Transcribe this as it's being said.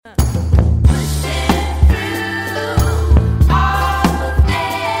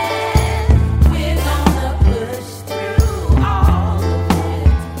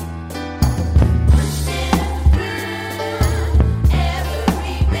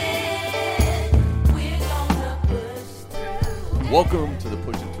Welcome to the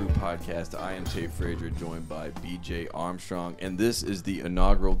Pushing Through podcast. I am Tay Frazier, joined by BJ Armstrong, and this is the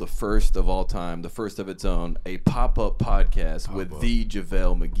inaugural, the first of all time, the first of its own, a pop-up podcast with the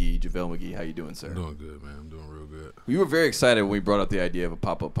JaVale McGee. JaVale McGee, how you doing, sir? I'm doing good, man. I'm doing real good. You were very excited when we brought up the idea of a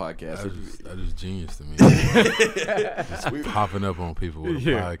pop-up podcast. That is genius to me. Just popping up on people with a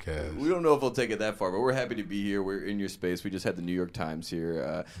podcast. We don't know if we'll take it that far, but we're happy to be here. We're in your space. We just had the New York Times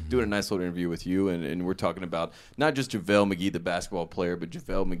here doing a nice little interview with you, and we're talking about not just JaVale McGee, the basketball player, but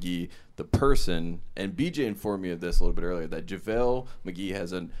JaVale McGee, the person. And BJ informed me of this a little bit earlier, that JaVale McGee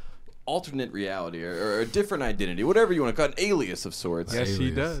has an alternate reality or a different identity, whatever you want to call it, an alias of sorts. Yes, he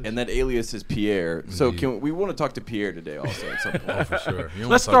does. And that alias is Pierre. Indeed. So we want to talk to Pierre today also at some point. Oh, for sure.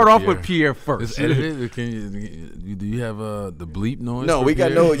 Let's start off with Pierre first. It's edited. Do you have the bleep noise? No, we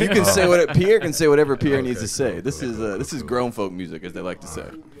got Pierre? no. You can say what Pierre can say whatever Pierre Okay, needs to say. cool, This cool, is cool. grown folk music, as they like to say.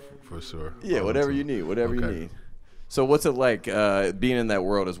 For sure. Yeah, whatever you need, whatever you Okay. need. So what's it like being in that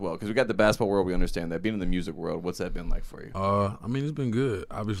world as well? Because we got the basketball world, we understand that. Being in the music world, what's that been like for you? I mean, it's been good.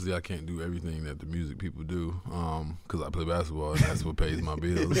 Obviously, I can't do everything that the music people do because I play basketball and that's what pays my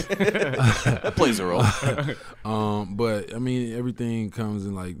bills. That plays a role. But I mean, everything comes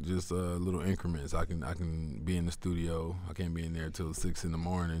in like just little increments. I can be in the studio. I can't be in there till 6 in the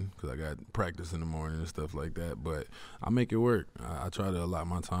morning because I got practice in the morning and stuff like that. But I make it work. I try to allot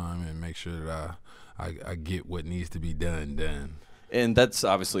my time and make sure that I get what needs to be done. And that's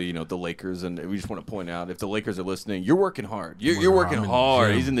obviously, the Lakers, and we just want to point out, if the Lakers are listening, you're working hard. You're working I'm in the hard.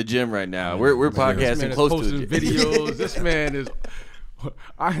 gym. He's in the gym right now. We're This man podcasting is close posting to the videos. This man is,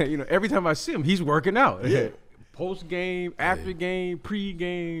 every time I see him, he's working out. Yeah. Post game, after game, pre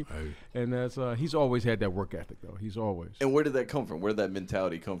game, Hey. and that's he's always had that work ethic though. He's always. And where did that come from? Where did that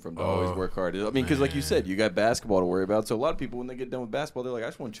mentality come from to always work hard? I mean, because like you man. said, you got basketball to worry about. So a lot of people, when they get done with basketball, they're like, I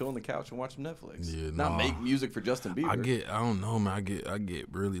just want to chill on the couch and watch some Netflix. Yeah, Not nah. make music for Justin Bieber. I don't know, man. I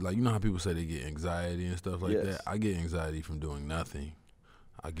get really, like, you know how people say they get anxiety and stuff like Yes. that? I get anxiety from doing nothing.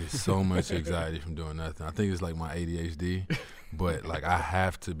 I get so much anxiety from doing nothing. I think it's like my ADHD, but like I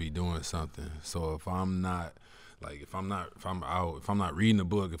have to be doing something. So if I'm not reading a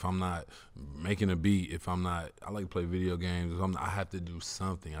book, if I'm not making a beat, I like to play video games. I have to do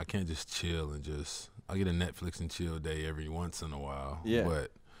something. I can't just chill and I get a Netflix and chill day every once in a while. Yeah.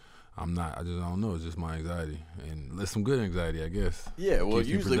 But I don't know. It's just my anxiety. And there's some good anxiety, I guess. Yeah, well, Keeps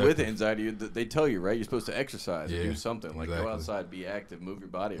you usually with productive. anxiety, they tell you, right? You're supposed to exercise or Yeah, do something. Like go exactly. outside, be active, move your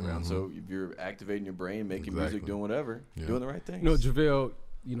body around. So if you're activating your brain, making music, Exactly. doing whatever, Yeah. doing the right things. JaVale,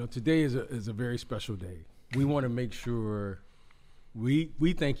 today is a very special day. We want to make sure we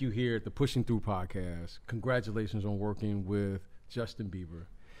thank you here at the Pushing Through podcast. Congratulations on working with Justin Bieber.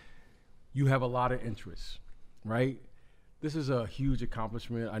 You have a lot of interests, right? This is a huge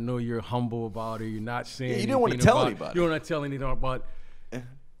accomplishment. I know you're humble about it. You're not saying you don't want to anything tell about- anybody. You don't want to tell anything about.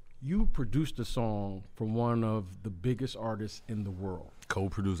 You produced a song from one of the biggest artists in the world.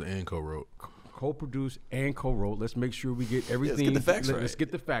 Co-produced and co-wrote. Co-produced and co-wrote. Let's make sure we get everything. the facts right. Let's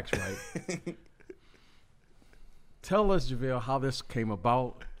get the facts right. Tell us, JaVale, how this came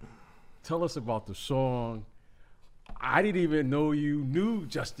about. Tell us about the song. I didn't even know you knew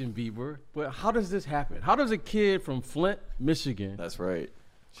Justin Bieber, but how does this happen? How does a kid from Flint, Michigan, That's right.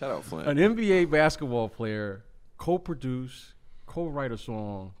 Shout out Flint. an NBA basketball player, co-produce, co-write a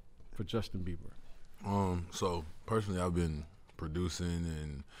song for Justin Bieber? So personally, I've been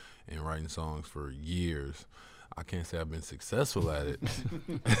producing and writing songs for years. I can't say I've been successful at it,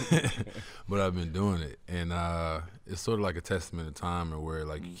 but I've been doing it. And it's sort of like a testament of time, or where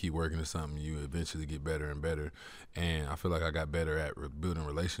like you keep working at something, you eventually get better and better. And I feel like I got better at building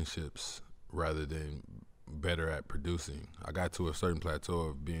relationships rather than better at producing. I got to a certain plateau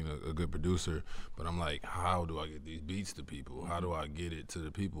of being a good producer, but I'm like, how do I get these beats to people? How do I get it to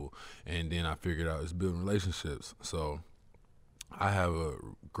the people? And then I figured out it's building relationships. So I have a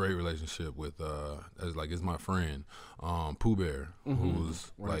great relationship with it's my friend, Pooh Bear,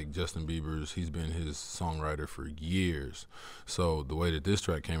 who's like Justin Bieber's. He's been his songwriter for years. So the way that this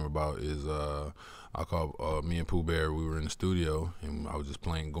track came about is I called me and Pooh Bear. We were in the studio and I was just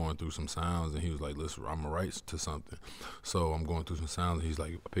going through some sounds, and he was like, "Listen, I'm gonna write to something." So I'm going through some sounds, and he's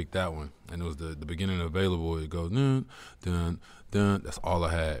like, "Pick that one." And it was the beginning of Available. It goes dun dun dun. That's all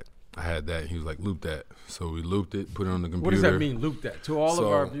I had. I had that. He was like, loop that. So we looped it, put it on the computer. What does that mean, loop that? To all of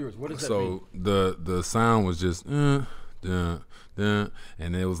our viewers, what does that mean? So the sound was just dun, dun,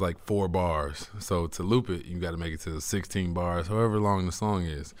 and it was like 4 bars. So to loop it, you got to make it to 16 bars, however long the song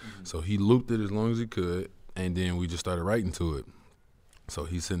is. So he looped it as long as he could, and then we just started writing to it. So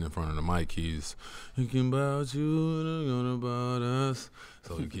he's sitting in front of the mic. He's thinking about you and I'm gonna about us.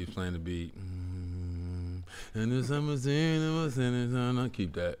 So he keeps playing the beat. And the summer's in, and what's in it, son? I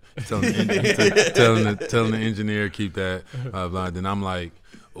keep that. Telling the engineer, keep that line. Then I'm like,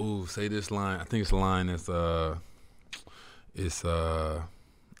 ooh, say this line. I think it's a line that's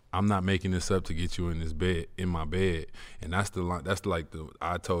I'm not making this up to get you in my bed, and that's the line. That's like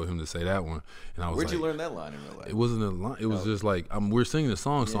I told him to say that one, and I was Where'd like, you learn that line in real life? It wasn't a line. It was just like we're singing the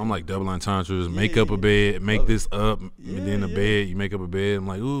song, so I'm like double entendres, make up a bed, make this up, and then a bed, you make up a bed. I'm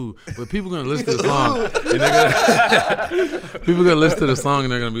like, ooh, but people gonna listen to the song, and people gonna listen to the song,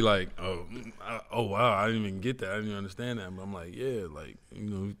 and they're gonna be like, oh wow, I didn't even get that, I didn't even understand that. But I'm like, yeah, like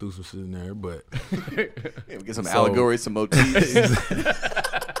we threw some shit in there, but we get some allegories, some motifs.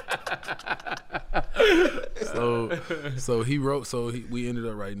 We ended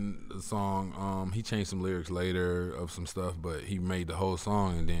up writing the song. He changed some lyrics later of some stuff, but he made the whole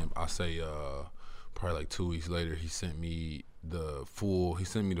song. And then I say probably like 2 weeks later, he sent me the full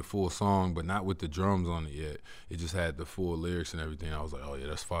song, but not with the drums on it yet. It just had the full lyrics and everything. I was like, oh yeah,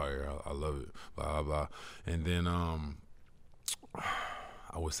 that's fire. I love it. Blah blah blah. And then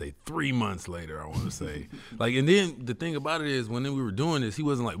I would say 3 months later, I want to say. And then the thing about it is, when we were doing this, he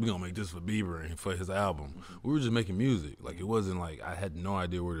wasn't like, we're going to make this for Bieber and for his album. We were just making music. Like, it wasn't like I had no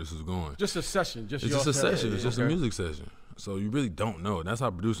idea where this was going. Just a session. It's just a session. It's just a music session. So you really don't know. And that's how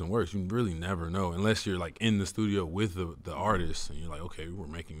producing works. You really never know unless you're, like, in the studio with the artist and you're like, okay, we're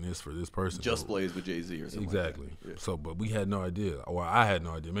making this for this person. Just Blaze with Jay-Z or something. Exactly. Like that. Yeah. So, but we had no idea. Or I had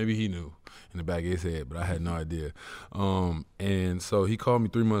no idea. Maybe he knew in the back of his head, but I had no idea. And so he called me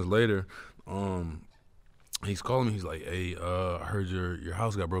 3 months later. He's calling me. He's like, hey, I heard your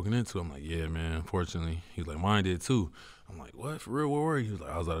house got broken into. I'm like, yeah, man, unfortunately. He's like, mine did too. I'm like, what? For real? Where were you? He was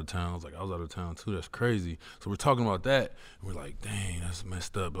like, I was out of town. I was like, I was out of town too. That's crazy. So we're talking about that. And we're like, dang, that's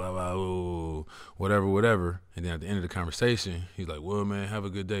messed up, blah, blah, ooh, whatever. And then at the end of the conversation, he's like, well, man, have a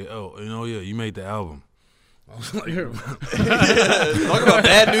good day. Oh, yeah, you made the album. I was like, talk about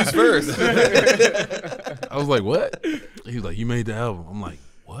bad news first. I was like, what? He was like, you made the album. I'm like,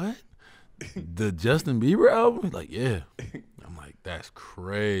 what? The Justin Bieber album? He's like, yeah. I'm like, that's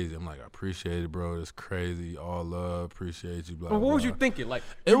crazy. I'm like, I appreciate it, bro. That's crazy. All love, appreciate you, blah, But what blah. was you thinking? Like,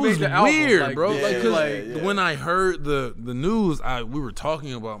 It was weird, album, bro. Yeah, When I heard the news, we were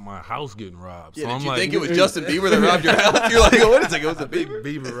talking about my house getting robbed. Yeah, so did I'm you like, think it was Justin Bieber that robbed your house? You're like, oh, wait a second, it was a big Bieber?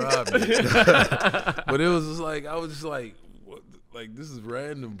 Bieber robbed me. But it was just like, I was just like, what? Like, this is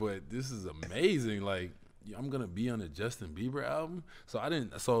random, but this is amazing. Like, I'm gonna be on the Justin Bieber album. So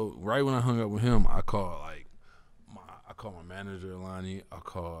right when I hung up with him, I called my manager Lonnie, I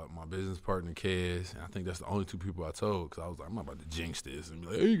called my business partner Kez, and I think that's the only two people I told, because I was like, I'm not about to jinx this and be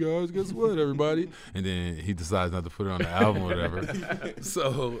like, hey guys, guess what, everybody? And then he decides not to put it on the album or whatever.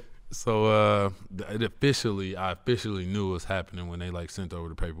 I officially knew what was happening when they sent over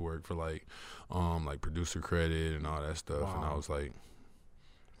the paperwork for producer credit and all that stuff. Wow. And I was like,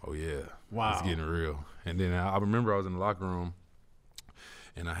 oh yeah, wow, it's getting real. And then I remember I was in the locker room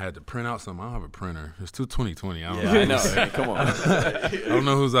and I had to print out something. I don't have a printer. It's 2020. I know. Hey, come on. I don't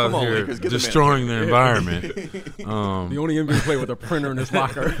know who's out here destroying their environment. The only NBA player with a printer in his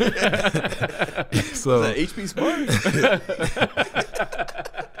locker. So is that HP Smart?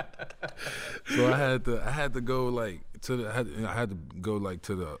 So I had to go to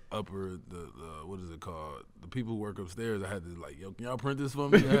the upper what is it called? The people who work upstairs. I had to yo, can y'all print this for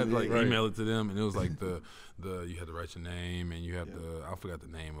me? I had to email it to them, and it was the you had to write your name, and you have to, I forgot the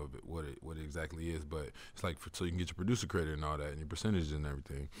name of it, what it exactly is, but it's so you can get your producer credit and all that, and your percentages and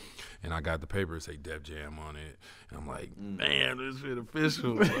everything. And I got the paper, it say Def Jam on it, and I'm like, man, this shit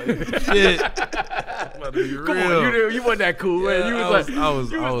official. Shit, it's about to be real. Come on, you wasn't that cool, man. You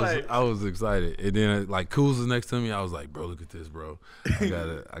I was excited, and then Kuz was next to me. I was like, bro, look at this, bro.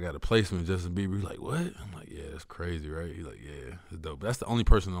 I got a placement, Justin Bieber. He's like, what? I'm like, yeah, that's crazy, right? He's like, yeah, it's dope. That's the only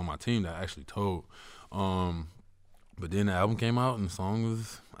person on my team that I actually told. But then the album came out and the song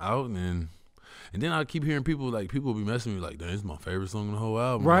was out, and then I keep hearing people be messing with me dang, this is my favorite song in the whole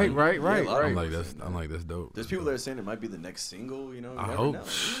album. Right. I'm like, that's dope. There's people that are saying it might be the next single. I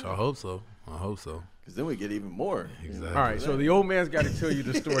hope so. Because then we get even more. Exactly. All right, so the old man's got to tell you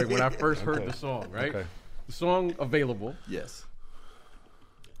the story when I first heard the song, right? Okay. The song Available. Yes.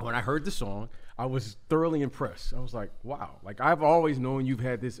 When I heard the song, I was thoroughly impressed. I was like, wow. I've always known you've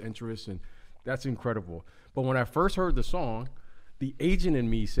had this interest, and that's incredible. But when I first heard the song, the agent in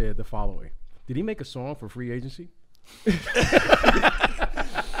me said the following. Did he make a song for free agency?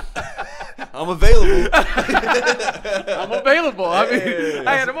 I'm available. I'm available. I mean,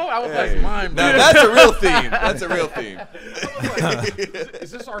 I had a moment. I was like, mind blowing. Now that's a real theme. That's a real theme. I was like,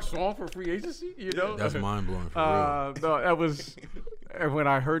 is this our song for free agency? That's mind blowing for real. No, that was when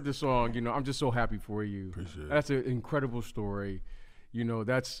I heard the song, I'm just so happy for you. Appreciate it. That's an incredible story.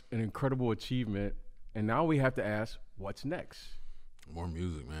 That's an incredible achievement. And now we have to ask, what's next? More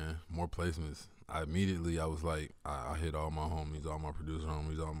music, man. More placements. I was like, I hit all my homies, all my producer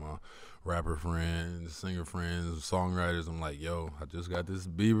homies, all my rapper friends, singer friends, songwriters. I'm like, yo, I just got this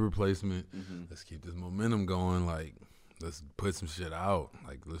Bieber placement. Mm-hmm. Let's keep this momentum going. Like, let's put some shit out.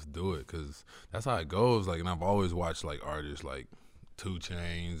 Like, let's do it, because that's how it goes. Like, and I've always watched like artists like 2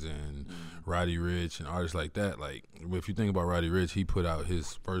 Chainz and Roddy Ricch and artists like that. Like, if you think about Roddy Ricch, he put out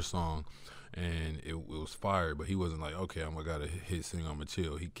his first song and it was fire, but he wasn't like, okay, I got a hit single, I'm gonna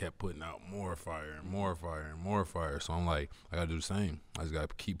chill. He kept putting out more fire and more fire and more fire. So I'm like, I gotta do the same. I just gotta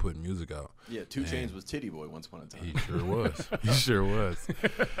keep putting music out. Yeah, 2 Chainz was Titty Boy once upon a time. He sure was. He sure was.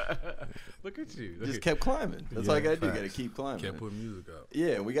 Look at you. Just kept climbing. That's all you gotta do. You gotta keep climbing. Kept putting music out.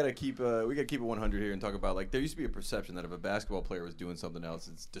 Yeah, we gotta keep it 100 here and talk about, like, there used to be a perception that if a basketball player was doing something else,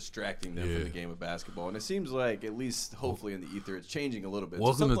 it's distracting them from the game of basketball, and it seems like, at least hopefully in the ether, it's changing a little bit.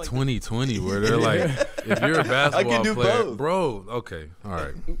 Welcome to like 2020, where they're like, if you're a basketball do player, both. bro. Okay, all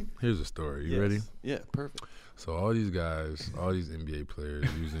right. Here's a story. You ready? Yeah, perfect. So all these guys, all these NBA players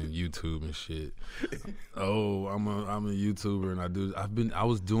using YouTube and shit. Oh, I'm a YouTuber, and I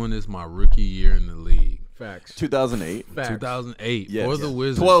was doing this my rookie year in the league. Facts. 2008. Facts. 2008 Yes. for the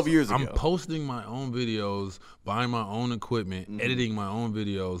Wizards. 12 years ago. I'm posting my own videos, buying my own equipment, editing my own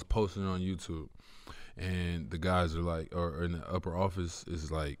videos, posting it on YouTube. And the guys are like, or in the upper office is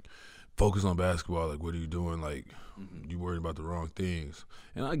like, focus on basketball. Like, what are you doing? Like, you worried about the wrong things.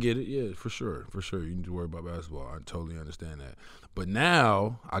 And I get it. Yeah, for sure. For sure. You need to worry about basketball. I totally understand that. But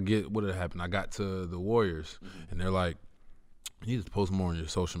now I get what had happened. I got to the Warriors, and they're like, you need to post more on your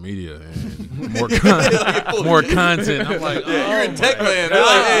social media and more more content. I'm like, You're in tech land.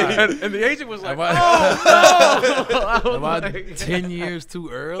 And the agent was like, Am I 10 years too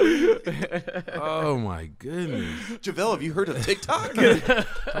early? Oh my goodness. JaVale, have you heard of TikTok?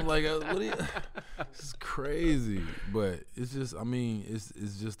 I'm like, what are you? This is crazy. But it's just, I mean, it's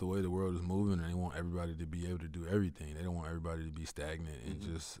just the way the world is moving, and they want everybody to be able to do everything. They don't want everybody to be stagnant and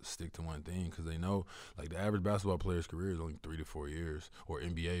just stick to one thing, because they know, like, the average basketball player's career is only 3 to 4 years, or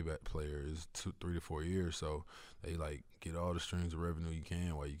NBA player is 3 to 4 years. So they like get all the streams of revenue you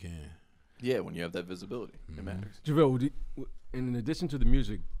can while you can. Yeah, when you have that visibility, it matters. JaVale, in addition to the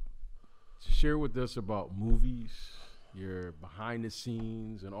music, share with us about movies, your behind the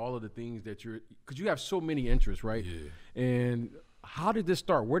scenes, and all of the things that because you have so many interests, right? Yeah. And how did this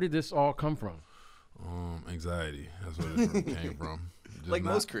start? Where did this all come from? Anxiety. That's what it came from. Just Like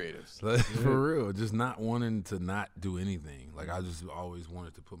most creatives. Like, for real, just not wanting to not do anything. Like, I just always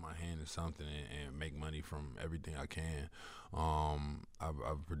wanted to put my hand in something and make money from everything I can. I've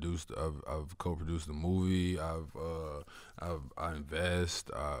co-produced a movie. I invest.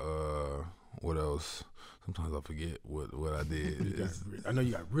 What else? Sometimes I forget what I did. I know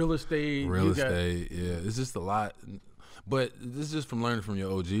you got real estate. Yeah. It's just a lot. But this is just from learning from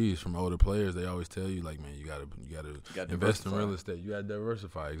your OGs, from older players. They always tell you, like, man, you gotta invest in real estate. You gotta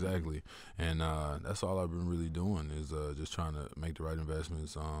diversify, exactly. And that's all I've been really doing is just trying to make the right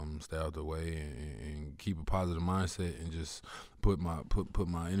investments, stay out the way, and keep a positive mindset, and just put my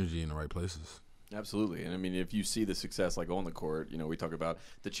energy in the right places. Absolutely. And I mean, if you see the success, like, on the court, we talk about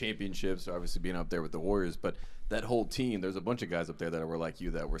the championships, obviously being up there with the Warriors, but that whole team, there's a bunch of guys up there that were like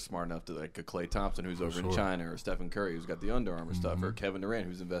you, that were smart enough to, like, a Klay Thompson who's over in China, or Stephen Curry who's got the Under Armour stuff, or Kevin Durant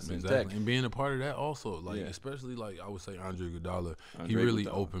who's investing in tech. And being a part of that also, like, especially, like, I would say Andre Iguodala, he really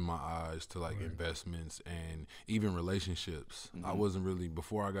opened my eyes to, like, investments and even relationships. I wasn't really,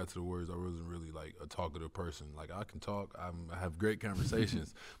 before I got to the Warriors, I wasn't really, like, a talkative person. Like, I can talk, I have great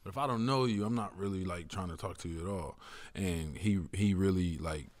conversations, but if I don't know you, I'm not really, like, trying to talk to you at all. And he really,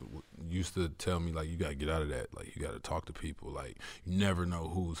 like, used to tell me, like, you got to get out of that. Like, you got to talk to people. Like, you never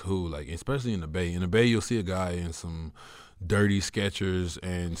know who's who. Like, especially in the Bay. In the Bay, you'll see a guy in some dirty Skechers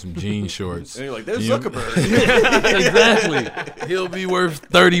and some jean shorts. And you're like, there's Zuckerberg. Exactly. He'll be worth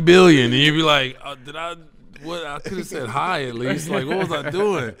 $30 billion. And you'd be like, I could have said hi at least. Like, what was I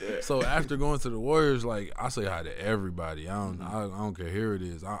doing? So after going to the Warriors, like, I say hi to everybody. I don't care who it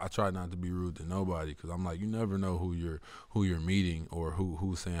is. I try not to be rude to nobody, because I'm like, you never know who you're meeting, or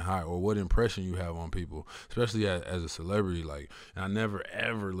who's saying hi, or what impression you have on people, especially as a celebrity. Like, and I never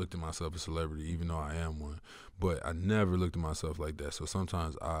ever looked at myself as a celebrity, even though I am one. But I never looked at myself like that. So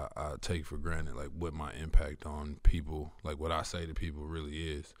sometimes I take for granted, like, what my impact on people, like, what I say to people really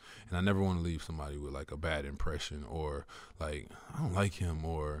is. And I never want to leave somebody with, like, a bad impression, or, like, I don't like him,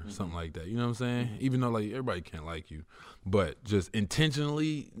 or something like that. You know what I'm saying? Even though, like, everybody can't like you. But just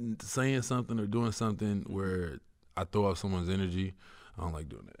intentionally saying something or doing something where I throw off someone's energy, I don't like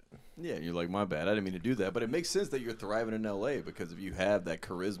doing that. Yeah, you're like, my bad. I didn't mean to do that. But it makes sense that you're thriving in L.A. because if you have that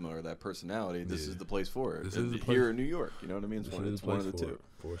charisma or that personality, this is the place for it. This is the Here place. in New York, you know what I mean? It's one of the two.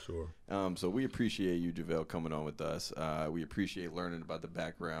 For sure. So we appreciate you, JaVale, coming on with us. We appreciate learning about the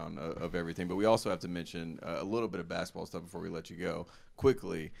background of everything. But we also have to mention a little bit of basketball stuff before we let you go.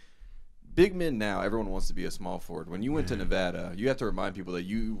 Quickly, big men now, everyone wants to be a small forward. When you went to Nevada, you have to remind people that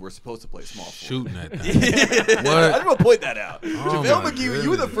you were supposed to play small forward. Shooting at that. What? I just want to point that out. Oh JaVale my McGee, you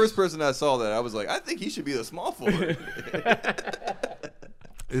were the goodness. first person I saw that I was like, I think he should be the small forward.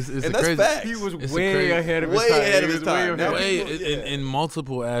 It's and a that's crazy. facts. He was It's way crazy- ahead of his way time. ahead He of was his time. Now way ahead. Way in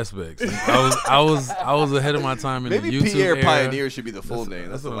multiple aspects. I was ahead of my time in Maybe the YouTube Pierre era. Pioneer should be the full name.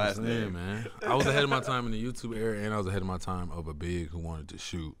 That's the what I'm last saying, name. man. I was ahead of my time in the YouTube era, and I was ahead of my time of a big who wanted to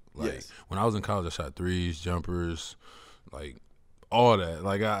shoot. Like Yes. when I was in college, I shot threes, jumpers, like all that.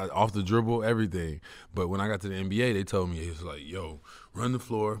 Like I off the dribble, everything. But when I got to the NBA, they told me it was like, yo, run the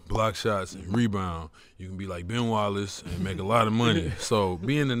floor, block shots, and rebound. You can be like Ben Wallace and make a lot of money. So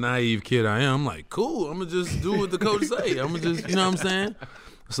being the naive kid I am, I'm like, cool. I'm gonna just do what the coach say. I'm gonna just, you know what I'm saying?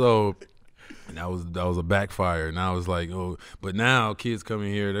 So. And that was a backfire. And I was like, oh, but now kids come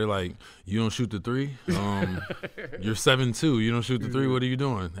in here, they're like, you don't shoot the three? You're 7'2", you don't shoot the three, what are you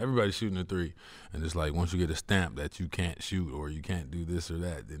doing? Everybody's shooting the three. And it's like, once you get a stamp that you can't shoot or you can't do this or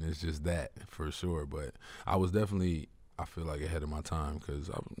that, then it's just that for sure. But I was definitely, I feel like ahead of my time because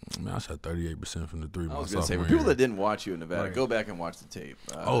I shot 38% from the three. I my was going to say, sophomore for people year. that didn't watch you in Nevada, Right. go back and watch the tape.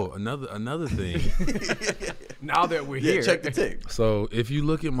 Another thing. Now that we're Yeah, here, check the tape. So if you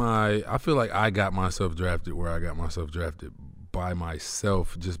look at I feel like I got myself drafted where I got myself drafted by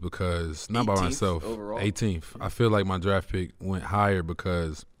myself just because, not by 18th myself, overall? 18th. I feel like my draft pick went higher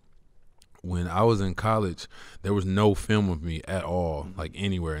because when I was in college, there was no film of me at all, like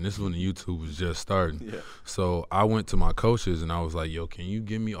anywhere. And this is when the YouTube was just starting. Yeah. So I went to my coaches and I was like, yo, can you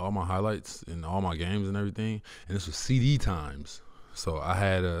give me all my highlights and all my games and everything? And this was CD times. So I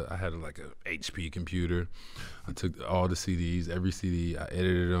had like a HP computer. I took all the CDs, every CD. I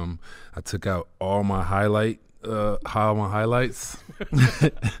edited them. I took out all my highlights.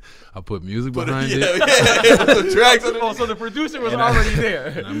 I put music behind it. Yeah. The tracks on Oh, so the producer was already there.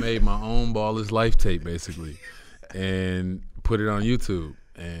 And I made my own Ballers Life tape basically, and put it on YouTube.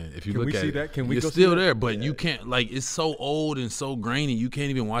 And if you Can look we at see it, that? Can we it's go see still that? there, but you can't. Like it's so old and so grainy, you can't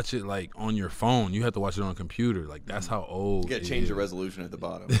even watch it like on your phone. You have to watch it on a computer. Like that's how old. You got to it change the is. resolution at the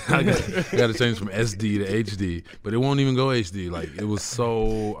bottom. I got to change from SD to HD, but it won't even go HD. Like it was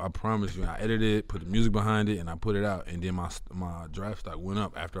so. I promise you, I edited it, put the music behind it, and I put it out. And then my draft stock went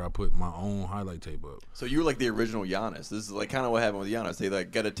up after I put my own highlight tape up. So you were like the original Giannis. This is like kind of what happened with Giannis. They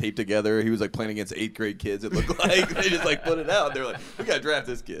like got a tape together. He was like playing against 8th grade kids. It looked like they just like put it out. They're like, we got to draft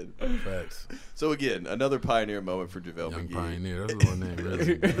this kid. Facts. So again, another pioneer moment for JaVale Young McGee. Pioneer. That's the one name.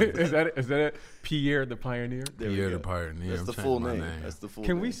 Really. Is that it? Pierre the Pioneer? There we Pierre go. the Pioneer. That's I'm the changing full my name. That's the full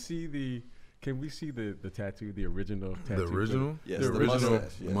Can name. we see the tattoo, the original tattoo? The original? Yes, the the original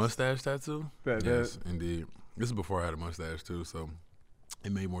mustache. Yes. Mustache tattoo? That- Yes, indeed. This is before I had a mustache too, so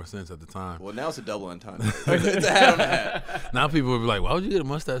it made more sense at the time. Well, now it's a double entendre. It's a hat on a hat. Now people would be like, "Why would you get a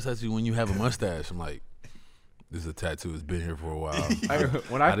mustache tattoo when you have a mustache?" I'm like, "This is a tattoo. It's been here for a while."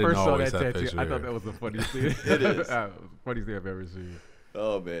 When I didn't first saw always that have tattoo, facial I thought hair. that was the funniest thing. It is. Funniest thing I've ever seen.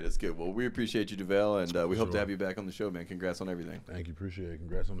 Oh man, it's good. Well, we appreciate you, JaVale, and we hope to Sure. have you back on the show, man. Congrats on everything. Thank you, appreciate it.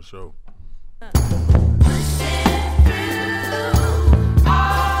 Congrats on the show.